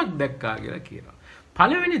වර්ග තුනක් දැක්කා කියලා කියනවා.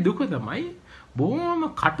 පළවෙනි දුක තමයි බොහොම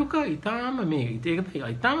කටුක ඊටාම ඒක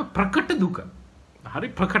ඊටාම ප්‍රකට දුක. හරි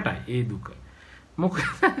ප්‍රකටයි ඒ දුක. මොකද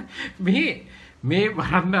මේ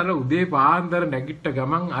වරන්දර උදේ පාන්දර නැගිට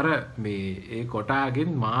ගමන් අර මේ ඒ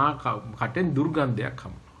කොටාගෙන් මහා කටෙන් දුර්ගන්ධයක්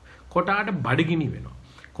හමුනවා. කොටාට බඩගිනි වෙනවා.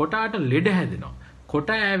 කොටාට ලෙඩ හැදෙනවා.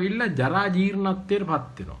 කොටා ඇවිල්ලා ජරා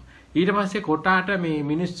ජීර්ණත්වයටපත් වෙනවා. ඊට පස්සේ කොටාට මේ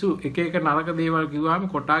මිනිස්සු එක නරක දේවල් කිව්වම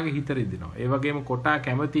කොටාගේ හිත රිදෙනවා. ඒ වගේම කොටා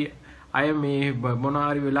කැමති අය මේ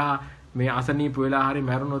මොනාරි වෙලා මේ අසනීප වෙලා හරි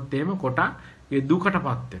මැරුණොත් එහෙම කොටා ඒ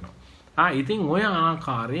දුකටපත් වෙනවා. ඉතින් ඔය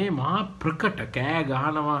ආකාරයේ මහා ප්‍රකට කෑ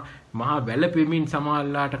ගහනවා මහා වැළපෙමින්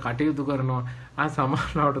සමාල්ලාට කටයුතු කරනවා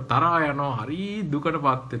සමාල්ලාට තරහා යනවා හරි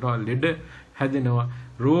දුකටපත් වෙනවා ලෙඩ හැදෙනවා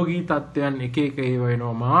රෝගී තත්ත්වයන් එක ඒව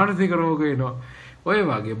වෙනවා මානසික රෝග වෙනවා ඔය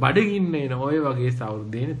වගේ බඩගින්න එන ඔය වගේ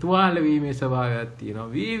සවුරුදේනේ තුවාල වීමේ ස්වභාවයක් තියෙනවා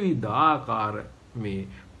විවිධාකාර මේ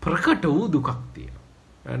ප්‍රකට වූ දුකක් තියෙනවා.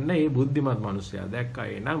 අන්න ඒ බුද්ධිමත් මිනිසයා දැක්කා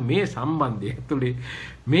එහෙනම් මේ සම්බන්ධය ඇතුලේ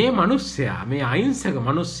මේ මිනිසයා මේ අහිංසක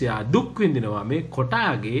මිනිසයා දුක් විඳිනවා මේ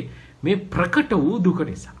කොටාගේ මේ ප්‍රකට වූ දුක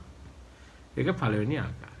නිසා. ඒක පළවෙනි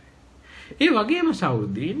ආකාරය. ඒ වගේම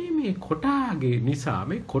සවුරුදීනේ මේ කොටාගේ නිසා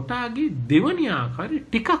මේ කොටාගේ දෙවනි ආකාරය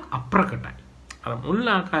ටිකක් අප්‍රකටයි. අර මුල්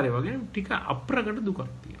ආකාරය වගේ ටික අප්‍රකට දුකක්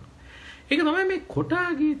තියෙනවා. ඒක තමයි මේ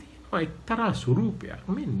කොටාගේ තියෙන එක්තරා ස්වරූපයක්.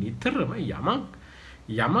 මේ නිතරම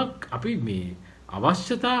යමක් අපි මේ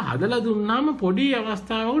අවශ්‍යතා හදලා දුන්නාම පොඩි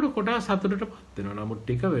අවස්ථාවකට කොටා සතුටටපත් වෙනවා. නමුත්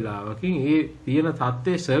ටික වෙලාවකින් ඒ තියෙන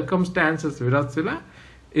තත්ත්වයේ circumstances වෙනස් වෙලා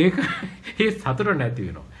ඒක ඒ සතුට නැති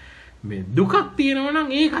වෙනවා. මේ දුකක් තියෙනවා නම්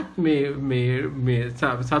ඒකත් මේ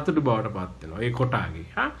සතුට බවටපත් වෙනවා. ඒ කොටාගේ.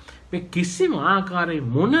 මේ කිසිම ආකාරයේ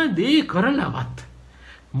මොන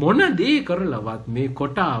දේ කරලවත් මේ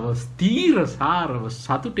කොටාව ස්ථීර සාරව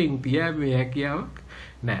සතුටෙන් තියාමේ හැකියාවක්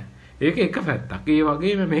නැහැ. ඒක එක පැත්තක්. ඒ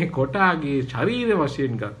වගේම මේ කොටාගේ ශරීර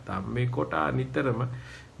වශයෙන් ගත්තාම මේ කොටා නිතරම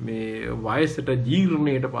මේ වයසට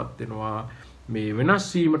ජීර්ණයටපත් වෙනවා. මේ වෙනස්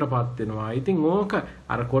වීමටපත් වෙනවා. ඉතින් ඕක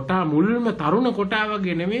අර කොටා මුල්ම තරුණ කොටා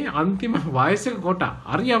වගේ නෙමෙයි අන්තිම වයසක කොටා.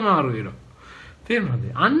 හරි අමාරු වෙනවා. තේරුණාද?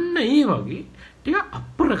 අන්න ඒ වගේ ටික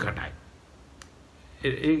අප්‍රකටයි.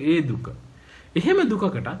 ඒ දුක. එහෙම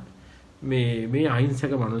දුකකටත් මේ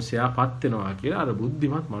අහිංසක මිනිසයාපත් වෙනවා කියලා අර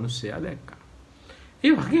බුද්ධිමත් මිනිසයා දැක්කා.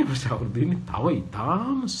 ඒ වගේම සවුරුදීනේ තව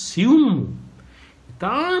ඊටාම සියුම්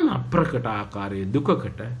ඊටාම අප්‍රකට ආකාරයේ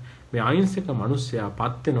දුකකට මේ අහිංසක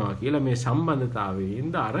මිනිසයාපත් වෙනවා කියලා මේ සම්බන්ධතාවයේ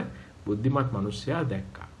ඉඳ අර බුද්ධිමත් මිනිසයා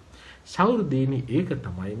දැක්කා. සවුරුදීනේ ඒක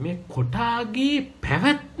තමයි මේ කොටාගේ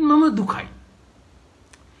පැවැත්මම දුකයි.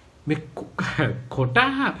 මේ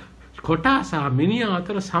කොටා සහ මිනිහා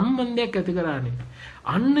අතර සම්බන්ධයක් ඇති කරන්නේ.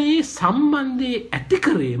 අන්න ඒ සම්බන්ධයේ ඇති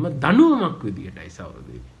කරේම දනුවමක් විදියටයි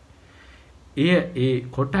සවුරුදීනේ. ඒ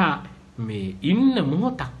කොටා මේ ඉන්න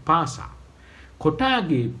මොහොතක් පාසා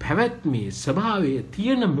කොටාගේ පැවැත්මේ ස්වභාවය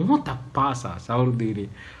තියෙන මොහොතක් පාසා සවුරුදීනේ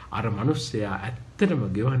අර මිනිස්සයා ඇත්තටම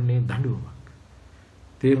ගෙවන්නේ දඬුවමක්.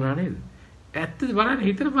 තේරුණා නේද? ඇත්තද බලන්න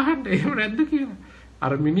හිතට බලන්න එහෙම නැද්ද කියලා.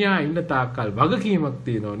 අර මිනිහා ඉන්න තාක්කල් වගකීමක්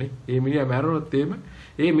තියෙනෝනේ. ඒ මිනිහා මැරුණොත් එහෙම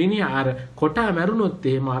ඒ මිනිහා අර කොටා මැරුණොත්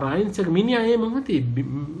එහෙම අර අහිංසක මිනිහා ඒ මොහොතේ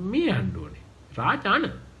මේ යන්න ඕනේ. රාජාන.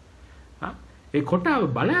 ඒ කොටාව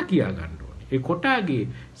බලා කියා ගන්න ඕනේ. ඒ කොටාගේ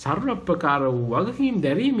සර්වප්‍රකාර වූ වගකීම්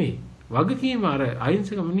දැරීමේ වගකීම අර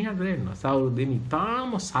අහිංසක මිනිහට දෙන්නවා. සවුරුදීනේ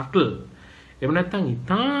ඊටාම සටල්. එහෙම නැත්නම්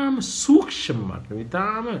ඊටාම සූක්ෂම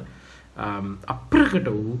ඊටාම අප්‍රකට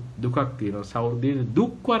වූ දුකක් තියෙනවා. සවුරුදීනේ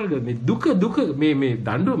දුක් වර්ග මේ දුක මේ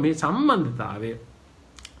දඬුව මේ සම්බන්ධතාවය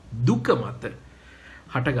දුක මත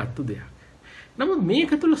හටගත්තු දෙයක්. නමුත්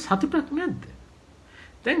මේක තුල සතුටක් නැද්ද?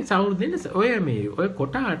 දැන් සෞර්දීන ඔය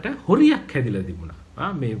කොටාට හොරියක් හැදිලා තිබුණා.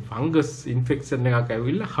 මේ ෆංගස් ඉන්ෆෙක්ෂන් එකක්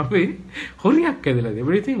ඇවිල්ලා හැමේ හොරියක් ඇදලා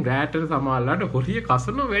තිබුණා. ඉතින් රෑටට සමාල්ලාට හොරිය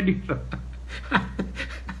කසනවා වැඩි.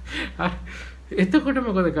 එතකොට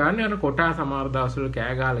මොකද කරන්නේ? අර කොටා සමහර දවස්වල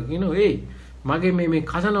කෑ ගහලා කියනවා "ඒයි මගේ මේ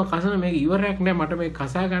කසන මේක ඉවරයක් නෑ මට මේක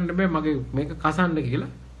කසා ගන්න බෑ මගේ මේක කසන්න"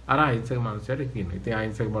 කියලා අර අහිංසක මනුස්සයාට කියනවා. ඉතින්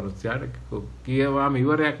අහිංසක මනුස්සයාට කියවාම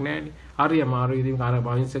ඉවරයක් නෑනේ. හරි අමාරුයි. ඉතින් අර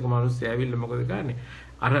අහිංසක මනුස්සයා ඇවිල්ලා මොකද කරන්නේ?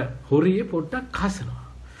 අර හොරිය පොඩ්ඩක් කසනවා.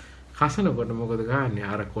 කසනකොට මොකද ගන්නේ?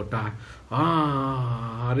 අර කොටා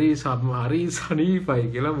හරි සනීපයි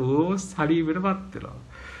කියලා බොහොම සනීපෙටපත් වෙනවා.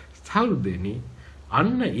 සෞර්දෙනි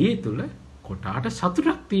අන්න ඒ තුල කොටාට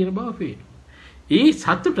සතුටක් තියෙන බව පේනවා. ඒ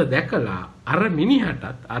සතුට දැකලා අර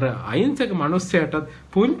මිනිහටත් අර අහිංසක මිනිස්සයාටත්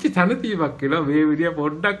පුංචි තනතියක් කියලා මේ විදිය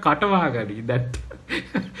පොඩ්ඩක් කටවා ගනි.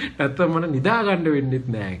 නැත්නම් මට නිදා ගන්න වෙන්නෙත්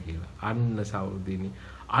නෑ කියලා. අන්න සෞර්දෙනි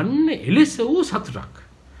අන්න එලෙස වූ සතුටක්.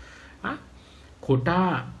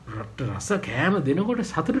 කොටා රස කෑම දෙනකොට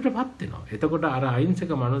සතුටටපත් වෙනවා. එතකොට අර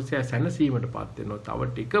අහිංසක මිනිස්සයා සැනසීමටපත් වෙනවා. තව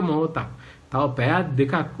ටික මොහොතක්, තව පැයක්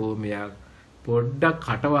දෙකක් මෙයා පොඩ්ඩක්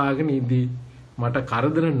කටවාගෙන ඉඳී මට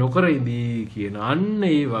කරදර නොකර ඉඳී කියන අන්න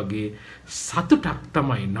ඒ වගේ සතුටක්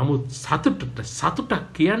තමයි. නමුත් සතුටක්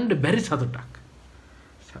කියන්න බැරි සතුටක්.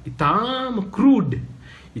 ඊටාම ක්‍රූඩ්,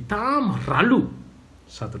 ඊටාම රළු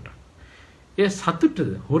සතුටක්. ඒ සතුට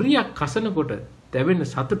හොරියක් කසනකොට දැවෙන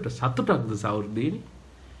සතුටක්ද සෞර්දීනි?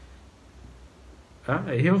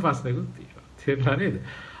 එහෙම ප්‍රශ්නකුත් තියෙනවා. තේරුණා නේද?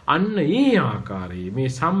 අන්න ඒ ආකාරයේ මේ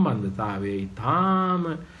සම්බන්ධතාවයේ ඊටාම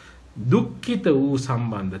දුක්ඛිත වූ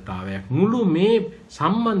සම්බන්ධතාවයක්. මුළු මේ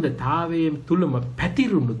සම්බන්ධතාවයේ තුලම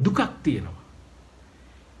පැතිරුණු දුකක් තියෙනවා.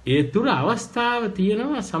 ඒ තුල අවස්ථාව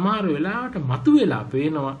තියෙනවා සමහර වෙලාවට මතුවෙලා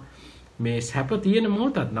පේනවා මේ සැප තියෙන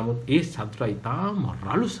මොහොතක්. නමුත් ඒ සතුට ඊටාම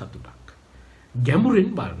රළු සතුටක්.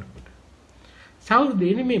 ගැඹුරින් බලනකොට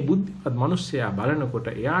සෞර්දීනි මේ බුද්ධිමත් මිනිස්සයා බලනකොට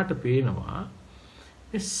එයාට පේනවා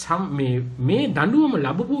මේ දඬුවම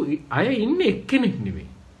ලැබපු අය ඉන්නේ එක්කෙනෙක් නෙවෙයි.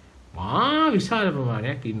 මා විශාල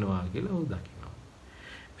ප්‍රමාණයක් ඉන්නවා කියලා ਉਹ දකිනවා.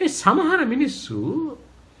 මේ සමහර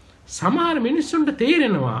මිනිස්සුන්ට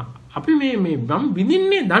තේරෙනවා අපි මේ මම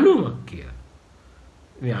විඳින්නේ දඬුවමක් කියලා.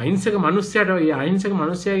 මේ අහිංසක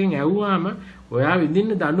මිනිස්සයාගෙන් ඇහුවාම ඔයා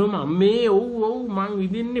විඳින්නේ දඬුවම අම්මේ ඔව් මං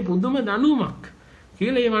විඳින්නේ පුදුම දඬුවමක්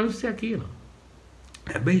කියලා මේ මිනිස්සයා කියනවා.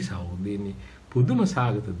 හැබැයි සහෝදරයනි පුදුම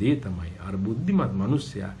සාගත දේ තමයි අර බුද්ධිමත්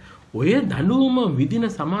මිනිස්සයා ඔය දඬුවම විඳින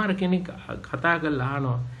සමහර කෙනෙක් කතා කරලා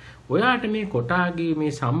අහනවා ඔයාට මේ කොටාගේ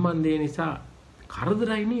මේ සම්බන්ධය නිසා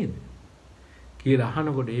කරදරයි නේද කියලා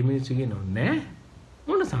අහනකොට මේ මිනිස්සු කියනවා නෑ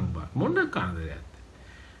මොන කරදරයක්ද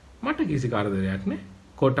මට කිසි කරදරයක් නෑ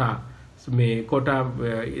කොටා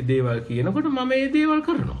දේවල් කියනකොට මම මේ දේවල්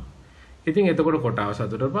කරනවා. ඉතින් එතකොට කොටාව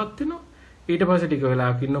සතුටටපත් වෙනවා. ඊට පස්සේ ටික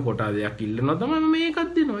වෙලාවක් ඉන්න කොටා දෙයක් ඉල්ලනවා තමයි මම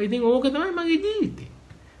මේකක් දෙනවා. ඉතින් ඕක තමයි මගේ ජීවිතේ.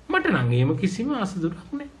 මට නම් එහෙම කිසිම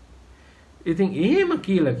අසතුටක් නැහැ. ඉතින් එහෙම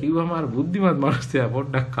කියලා කිව්වම අර බුද්ධිමත් මිනිස්සයා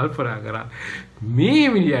පොඩ්ඩක් කල්පනා කරා මේ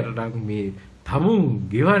මිනිහට නම් මේ තමුන්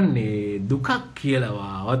ගෙවන්නේ දුකක්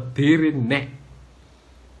කියලාවත් තේරෙන්නේ නැහැ.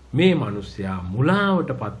 මේ මිනිස්සයා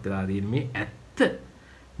මුලාවටපත් වෙලා තියෙන මේ ඇත්ත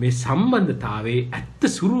මේ සම්බන්ධතාවයේ ඇත්ත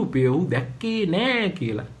ස්වરૂපය උ දැක්කේ නැහැ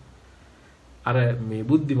කියලා අර මේ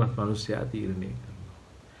බුද්ධිමත් මිනිස්සයා තීරණය කරනවා.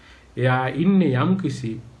 එයා ඉන්නේ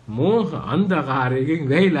යම්කිසි මෝහ අන්ධකාරයකින්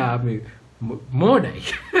වැහිලා මේ මෝඩයි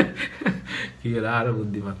කියලා අර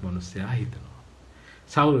බුද්ධිමත් මිනිස්සයා හිතනවා.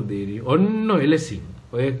 සෞරදේවි ඔන්න එලෙසින්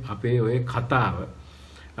ඔය කතාව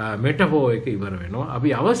මෙටෆෝ එක ඉවර වෙනවා.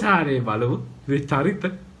 අපි අවසානයේ බලමු මේ චරිත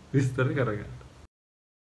විස්තර කරගන්න.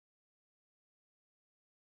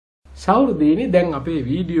 සෞරදේවි දැන් අපේ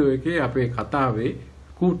වීඩියෝ එකේ අපේ කතාවේ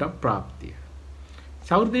කූට ප්‍රාප්තිය.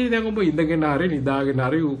 සෞරදේවි දැන් ඔබ ඉඳගෙන හරි නිදාගෙන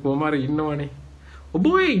හරි කොහොම හරි ඉන්නවනේ. ඔබ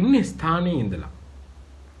ඔය ඉන්නේ ස්ථානයේ ඉඳලා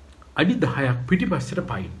අඩි 10ක් පිටිපස්සට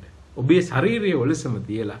පයින්න. ඔබේ ශරීරයේ ඔලසම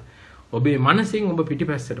තියලා ඔබේ මනසෙන් ඔබ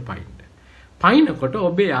පිටිපස්සට පයින්න. පයින්නකොට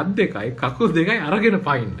ඔබේ අත් දෙකයි කකුල් දෙකයි අරගෙන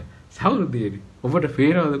පයින්න. සෞරදේවි ඔබට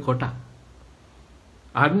පේනවද කොට?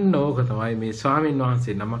 අන්න ඕක තමයි මේ ස්වාමීන්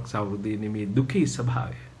වහන්සේ නමක් සෞරදේවි මේ දුකේ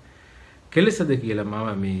ස්වභාවය. කෙලෙසද කියලා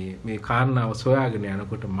මම මේ කාරණාව සොයාගෙන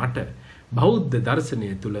යනකොට මට බෞද්ධ දර්ශනය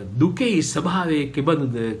තුළ දුකේ ස්වභාවය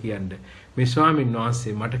කෙබඳුද කියන්නේ මේ ස්වාමීන්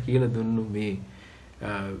වහන්සේ මට කියලා දුන්නු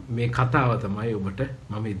මේ කතාව තමයි ඔබට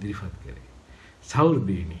මම ඉදිරිපත් කරේ.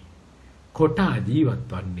 සෞරදේවි කොටා ජීවත්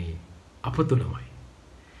වන්නේ අප තුළමයි.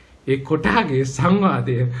 ඒ කොටාගේ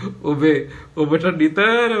සංවාදය ඔබට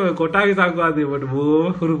නිතරම කොටාගේ සංවාදය ඔබට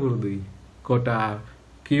බොහොම පුරුදුයි. කොටා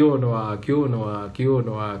කියවනවා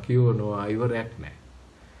ඉවරයක් නැහැ.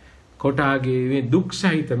 කොටාගේ මේ දුක්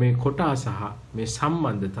සහිත මේ කොටා සහ මේ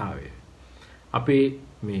සම්බන්ධතාවය අපේ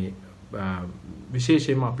මේ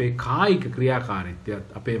විශේෂයෙන්ම අපේ කායික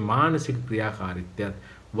ක්‍රියාකාරීත්වයත් අපේ මානසික ක්‍රියාකාරීත්වයත්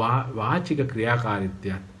වාචික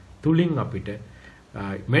ක්‍රියාකාරීත්වයත් තුලින් අපිට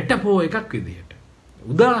මෙටෆෝ එකක් විදිහට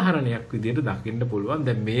උදාහරණයක් විදිහට දකින්න පුළුවන්.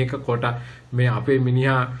 දැන් මේක කොට මේ අපේ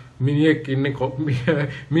මිනිහෙක් ඉන්නේ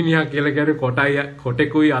මිනිහා කියලා කියන්නේ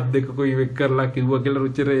කොටෙකුයි අත් දෙකකුයි වෙක් කරලා කිව්වා කියලා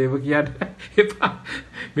රුචිර ඒව කියන්න එපා.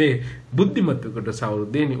 මේ බුද්ධිමත්තුකට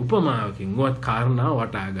සෞරුදේනි උපමාවකින් උවත් කාරණාව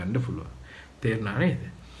වටහා ගන්න පුළුවන්. තේරුණා නේද?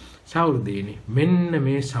 සෞරුදේනි මෙන්න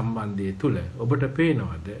මේ සම්බන්ධය තුල ඔබට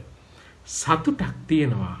පේනවද සතුටක්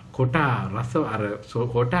තියෙනවා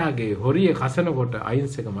කොටාගේ හොරිය කසනකොට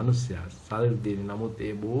අහිංසක මිනිස්සයා සෞරුදේනි නමුත්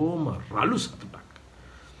ඒ බොහොම රළු සතුටක්.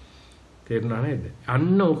 තේරුණා නේද?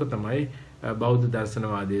 අන්න ඕක තමයි බෞද්ධ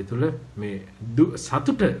දර්ශනවාදයේ තුල මේ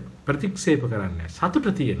සතුට ප්‍රතික්ෂේප කරන්නේ. සතුට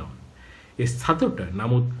තියෙනවා. ඒ සතුට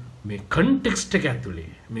නමුත් මේ කන්ටෙක්ස්ට් එක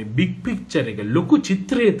ඇතුලේ මේ බිග් පික්චර් එක ලොකු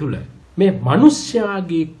චිත්‍රය තුල මේ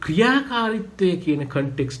මිනිස්යාගේ ක්‍රියාකාරීත්වය කියන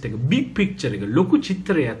කන්ටෙක්ස්ට් එක බිග් පික්චර් එක ලොකු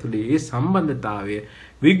චිත්‍රය ඇතුලේ ඒ සම්බන්ධතාවය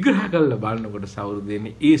විග්‍රහ කරලා බලනකොට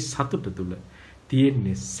සෞරුදේනි ඒ සතුට තුල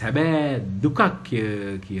තියෙන්නේ සැබෑ දුකක්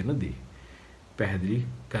කියන දේ පැහැදිලි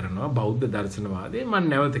කරනවා බෞද්ධ දර්ශනවාදයේ. මම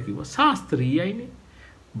නැවත කිව්වා ශාස්ත්‍රීයයිනේ.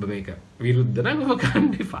 ඔබ මේක විරුද්ධ නම් ඔබ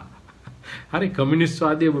ගන්න එපා. හරි කමියුනිස්ට්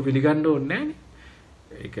වාදය ඔබ පිළිගන්න ඕනේ නැහනේ.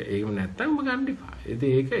 ඒක එහෙම නැත්තම් ඔබ ගන්න එපා.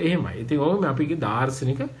 ඒක එහෙමයි. ඉතින් ඕම අපිගේ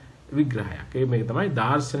දාර්ශනික විග්‍රහයක්. මේක තමයි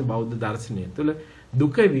දාර්ශනික බෞද්ධ දර්ශනය තුළ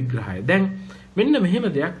දුක විග්‍රහය. දැන් මෙන්න මෙහෙම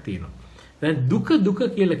දෙයක් තියෙනවා. දැන් දුක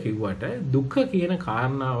කියලා කිව්වට දුක කියන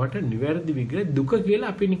කාරණාවට නිවැරදි විග්‍රහය දුක කියලා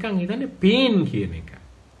අපි නිකන් හිතන්නේ පේන් කියන එක.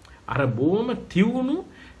 අර බොහොම තියුණු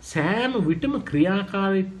සෑම විටම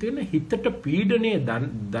ක්‍රියාකාරීත්ව වෙන හිතට පීඩනය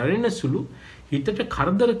දැනෙන සුළු හිතට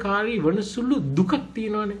කරදරකාරී වන සුළු දුකක්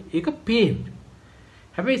තියෙනවනේ. ඒක පේන්.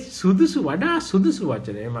 හැබැයි වඩා සුදුසු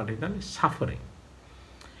වචනය මට හිතන්නේ සෆරින්.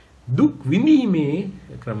 දුක් විඳීමේ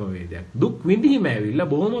ක්‍රමවේදයක්. දුක් විඳීම ඇවිල්ලා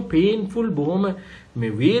බොහොම පේන්ෆුල් බොහොම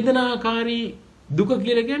මේ වේදනාකාරී දුක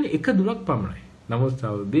කියලා කියන්නේ එක දුරක් පමණයි. නමුත්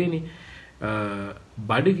සෞදේනි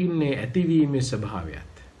බඩගින්නේ ඇතිවීමේ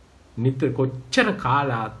ස්වභාවයත් නිතර කොච්චර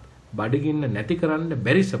කාලات බඩගින්න නැති කරන්න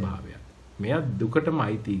බැරි ස්වභාවයක්. මෙයා දුකටම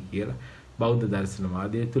අයිති කියලා බෞද්ධ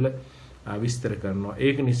දර්ශනවාදයේ තුල විස්තර කරනවා.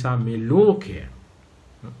 ඒක නිසා මේ ලෝකයේ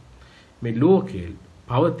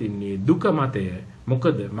පවතින්නේ දුක මතය.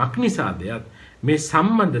 මොකද මක්නිසාදයක් මේ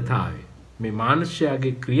සම්බන්ධතාවය මේ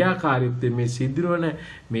මානුෂයාගේ ක්‍රියාකාරීත්වය මේ සිදුවන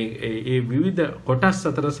මේ ඒ විවිධ කොටස්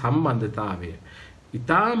අතර සම්බන්ධතාවය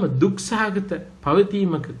ඊටාම දුක්සහගත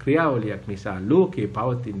පවතීමක ක්‍රියාවලියක් නිසා ලෝකේ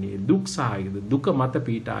පවතින්නේ දුක්සහගත දුක මත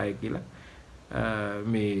පීඩාය කියලා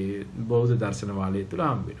මේ බෞද්ධ දර්ශනවාදයේ තුල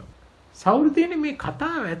හම්බ වෙනවා. සෞරුදේනි මේ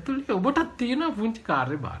කතාව ඇතුලේ ඔබටත් තියෙන පුංචි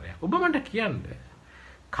කාර්යභාරයක්. ඔබ මට කියන්න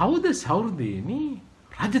කවුද සෞරුදේනි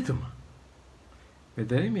රජතුමා?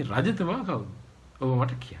 මෙතන මේ රජතුමා කවුද? ඔබ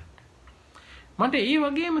මට කියන්න. මට ඒ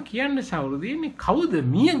වගේම කියන්න සෞරුදේනි කවුද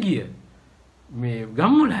මියගිය මේ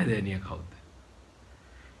ගම්මුල හැදෙනිය කවුද?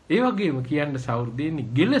 ඒ වගේම කියන්න සෞරුදේනි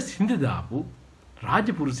ගෙල සිඳ දාපු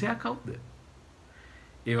රාජපුරුෂයා කවුද?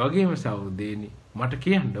 ඒ වගේම සෞරුදේනි මට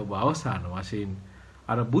කියන්න ඔබ අවසාන වශයෙන්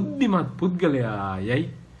අර බුද්ධිමත් පුද්ගලයා යයි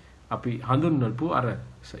අපි හඳුන්වපු අර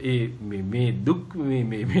මේ දුක්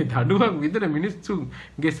මේ දඩුවම් විතර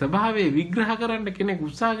මිනිස්සුගේ ස්වභාවය විග්‍රහ කරන්න කෙනෙක්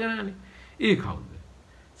උත්සාහ කරානේ. ඒ කවුද?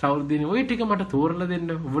 සෞරුදේනි ওই ටික මට තෝරලා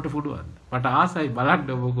දෙන්න ඔබට පුළුවන්ද? මට ආසයි බලන්න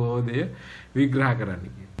ඔබ කොහොමද විග්‍රහ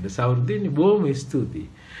කරන්නේ කියලා. සෞරුදේනි බොහොම ස්තුතියි.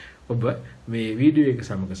 ඔබ මේ වීඩියෝ එක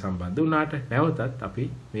සමග සම්බන්ධ වුණාට නැවතත් අපි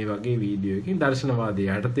මේ වගේ වීඩියෝ එකකින්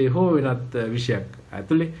දර්ශනවාදයේ යටතේ හෝ වෙනත් විෂයක්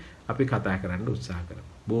ඇතුලේ අපි කතා කරන්න උත්සාහ කරමු.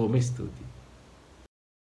 බොහොම ස්තුතියි.